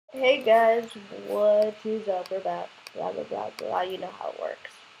Hey guys, what is up? We're back. Blah blah blah blah. You know how it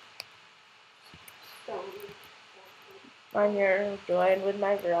works. I'm here joined with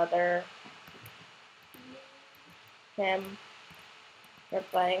my brother. Him. We're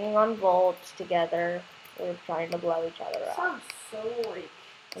playing on voltz together. We're trying to blow each other up. Sounds so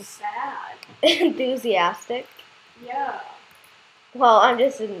sad. Enthusiastic. Yeah. Well, I'm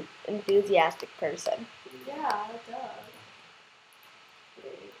just an enthusiastic person. Yeah, it does.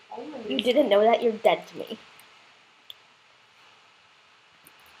 You didn't know that? You're dead to me.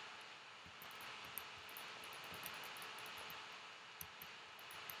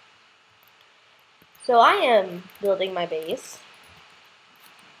 So I am building my base.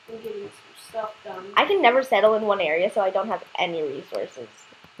 I'm getting some stuff done. I can never settle in one area, so I don't have any resources.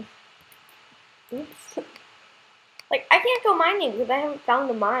 Oops. Like, I can't go mining because I haven't found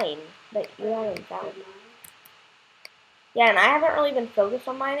a mine that you haven't found. Yeah, and I haven't really been focused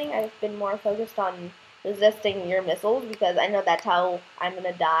on mining. I've been more focused on resisting your missiles because I know that's how I'm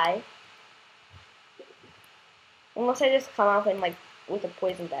gonna die. Unless I just come up and, like, with a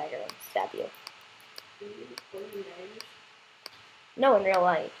poison dagger and stab you. Poison daggers? No, in real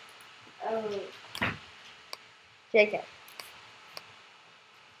life. Oh. JK.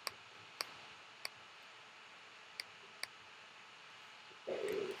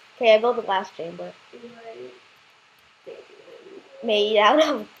 Okay, I built a glass chamber. Made out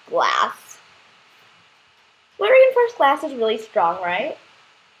of glass. Reinforced glass is really strong, right?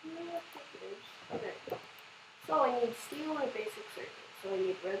 Okay. So I need steel and a basic circuit. So I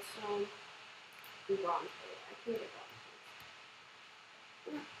need redstone and bronze plate. I can get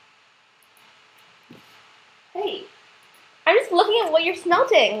bronze plate. Hey! I'm just looking at what you're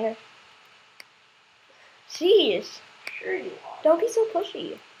smelting. Jeez. Sure you are. Don't be so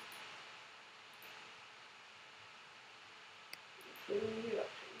pushy.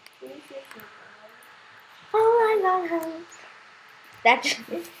 All I got is that.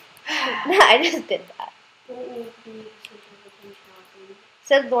 I just did that.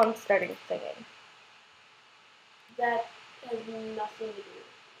 Said the one starting singing. That has nothing to do with it.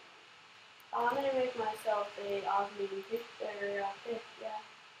 I'm gonna make myself a osmium pit, yeah.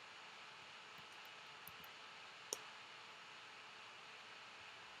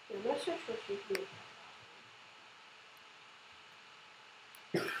 Let's search what you do.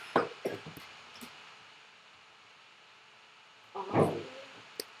 Awesome.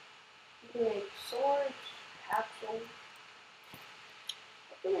 You can make swords, capsules.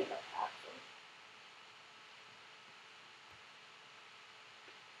 I can make a capsule.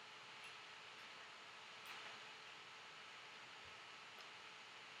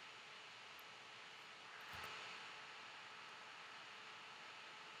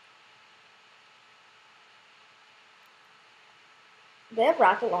 They have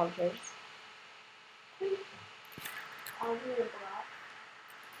rocket launchers. I'll do a block.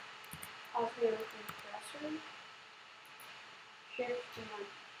 I'll do a compressor. Shift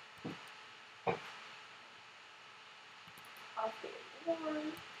and I'll do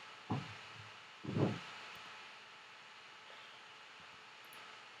one.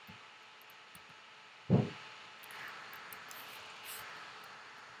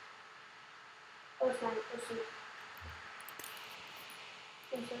 Oh, it's not.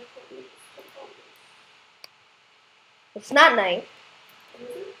 It's not night.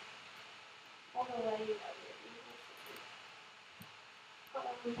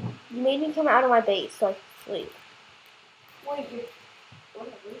 You made me come out of my base so I could sleep. Wait,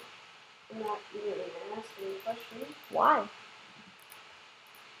 whatever. I'm not really asking a question. Why?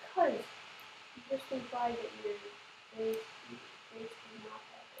 Because you just implied that your face is not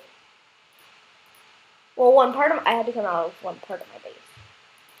that big. Well, I had to come out of one part of my base.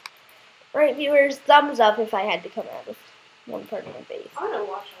 Right, viewers, thumbs up if I had to come out of one part of my base. I'm gonna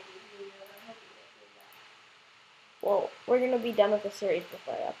watch all these videos. I hope you get that. Well, we're gonna be done with the series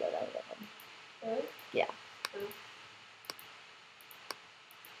before I upload all of them. Really? Yeah.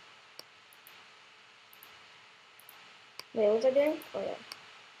 Wait, what was I doing? Oh yeah.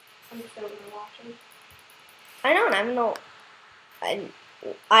 I'm just gonna watch them. I know, and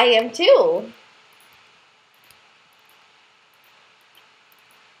I am too.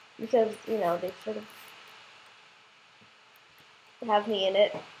 Because, you know, they sort of have me in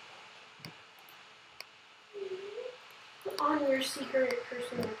it. On your secret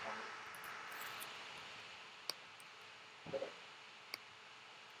personal account.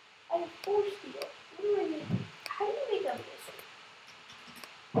 I have 4 steel. What do I need? How do you make a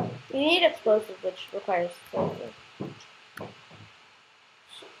missile? You need explosives, which requires explosives.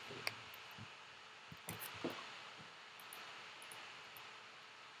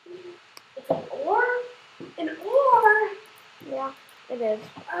 Yeah, it is.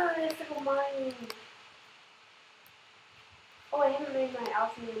 Oh, I have to go mine. Oh, I haven't made my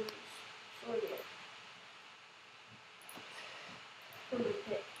alphabet sword yet. For my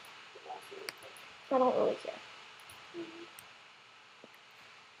pick. I don't really care.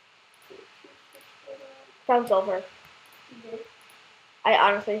 Sounds over. Mm-hmm. I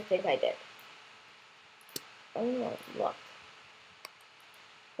honestly think I did. I'm gonna look.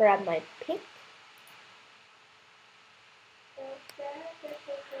 Grab my pick.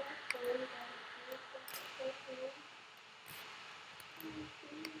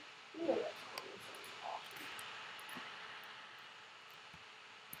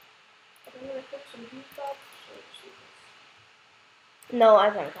 I'm gonna put some beef up. No, I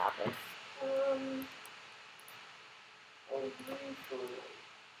think copper.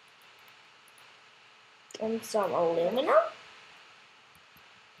 And some aluminum.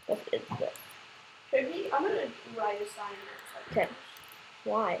 What is this? I'm gonna write a sign Okay.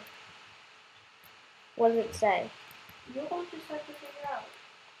 Why? What does it say? You'll just have to figure out.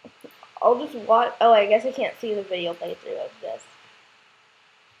 I'll just watch. Oh, I guess I can't see the video playthrough of this.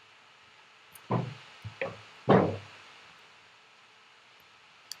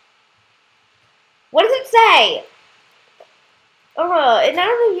 What does it say? And none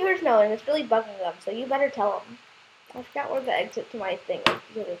of the viewers know, and it's really bugging them, so you better tell them. I forgot where the exit to my thing is,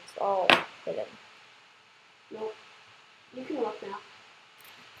 because it's all hidden. Nope. You can look now.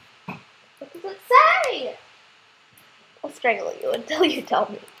 What does it say? I'll strangle you until you tell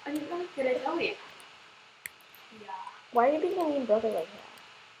me. I'm not gonna tell you. Yeah. Why are you being a mean brother like that?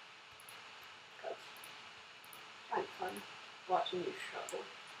 Because I'm fun watching you struggle.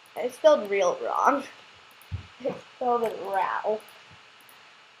 I spelled real wrong. I spelled it row.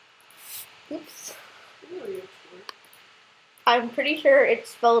 Oops. Really? I'm pretty sure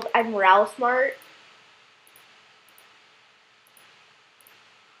it's spelled I'm row smart.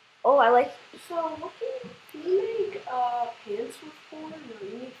 Oh, I like. So, what can you make pants with 4? No,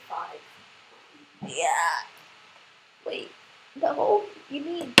 you need 5. Yeah. Wait. No, you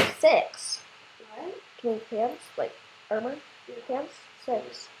need 6. What? To make pants? Like armor? Yeah. Pants?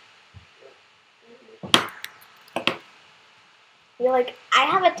 6. You're like, I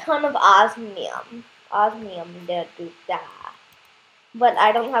have a ton of osmium. Osmium did do that. But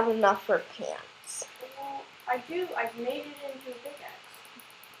I don't have enough for pants. Well, I do. I've made it into a pickaxe.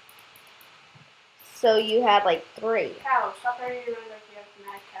 So you had like 3. Cow, stop running around like you have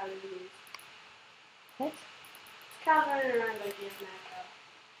mad cow disease. What? Cow's running around like you have mad cow.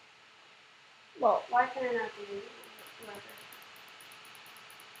 Well, Why can I not do leather?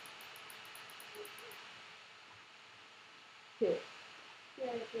 Who?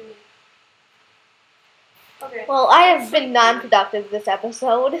 Yeah, it's me. Okay. Well, I have been non-productive this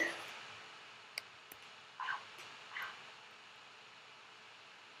episode.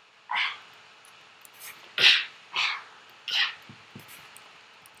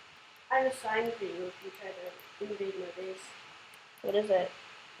 I have a sign for you if you try to invade my base. What is it?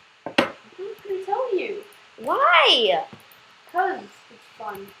 I'm not gonna tell you. Why? Cause it's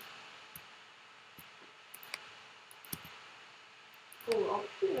fun. Oh, I'll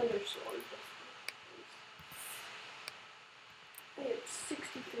put another sword. I have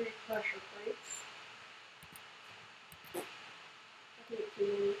 63 pressure plates. I think too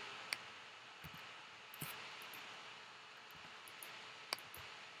many.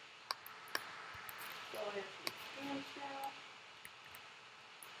 So I have some cans now.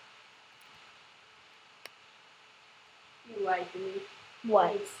 You lied to me. What? I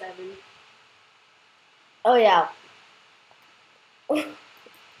need 7. Oh, yeah.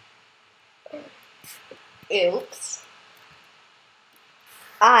 Oops.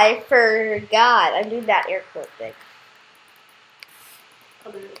 I forgot. I do that air quote thing.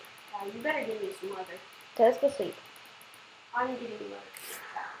 Come here. You better give me some leather. Okay, let's go sleep. I'm getting leather.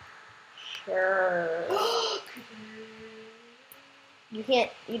 Sure. You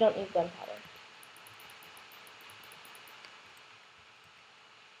don't need gunpowder.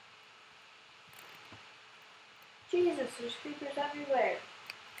 Jesus, there's creepers everywhere.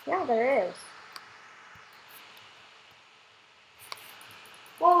 Yeah, there is.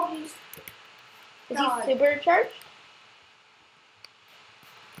 Whoa, he's... Is God. he supercharged?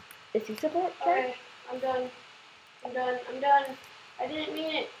 Is he supercharged? Alright, I'm done. I'm done. I'm done. I didn't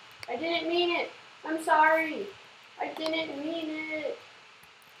mean it. I didn't mean it. I'm sorry. I didn't mean it.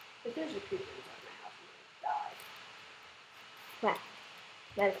 If there's a creeper inside my house, I'm gonna die. Wow.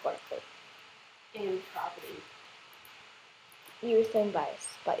 That is quite cool. And property. You were stung by a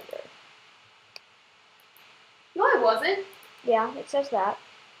spider. No, I wasn't. Yeah, it says that.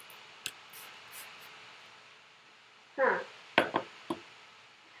 Huh.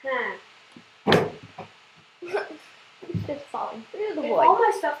 Nah. It's just falling through the If void. all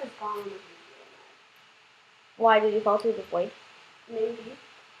my stuff is gone, I'm gonna be Why did you fall through the void? real mad.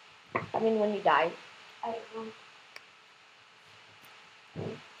 Maybe. I mean, when you died. I don't know.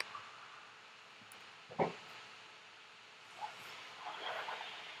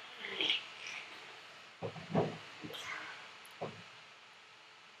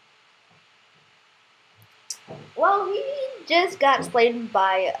 Well, he just got slayed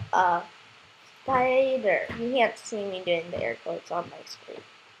by a spider. You can't see me doing the air quotes on my screen.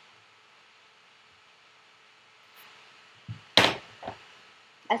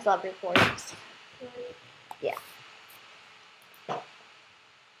 I still have recordings. Yeah.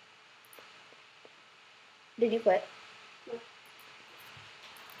 Did you quit? No.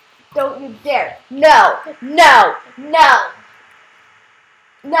 Don't you dare. No. No. No.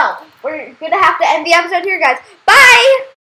 No. We're gonna have to end the episode here, guys. Bye!